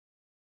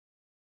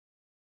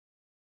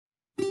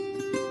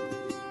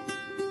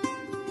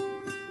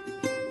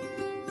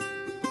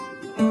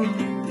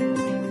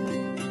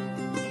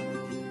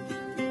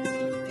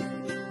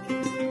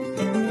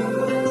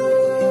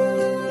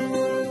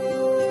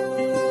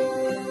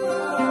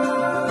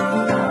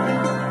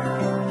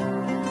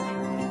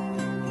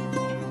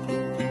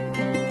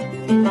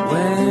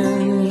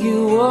When you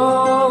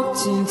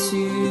walked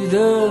into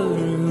the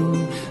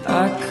room,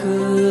 I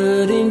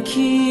couldn't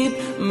keep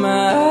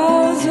my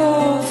eyes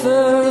off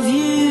of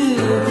you.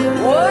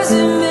 Was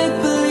it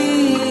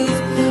make-believe,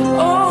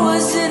 or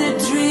was it a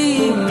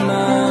dream?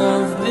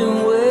 I've been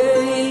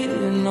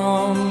waiting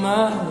all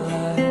my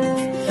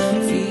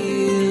life.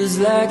 Feels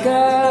like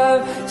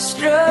I've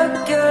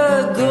struck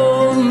a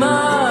gold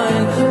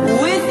mine.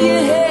 With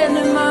your hand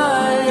in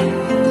mine,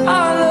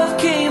 our love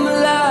came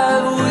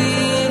alive.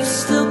 We've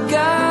still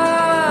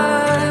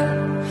got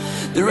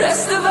the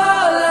rest of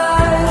our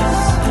lives,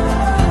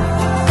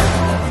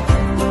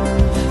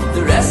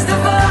 the rest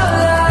of our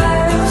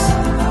lives,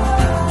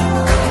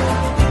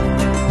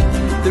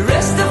 the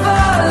rest of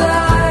our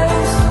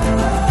lives,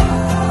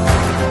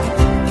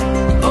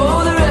 oh,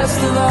 the rest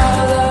of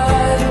our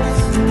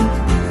lives.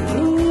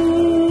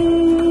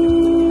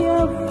 We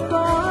are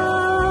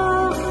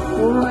far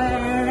away.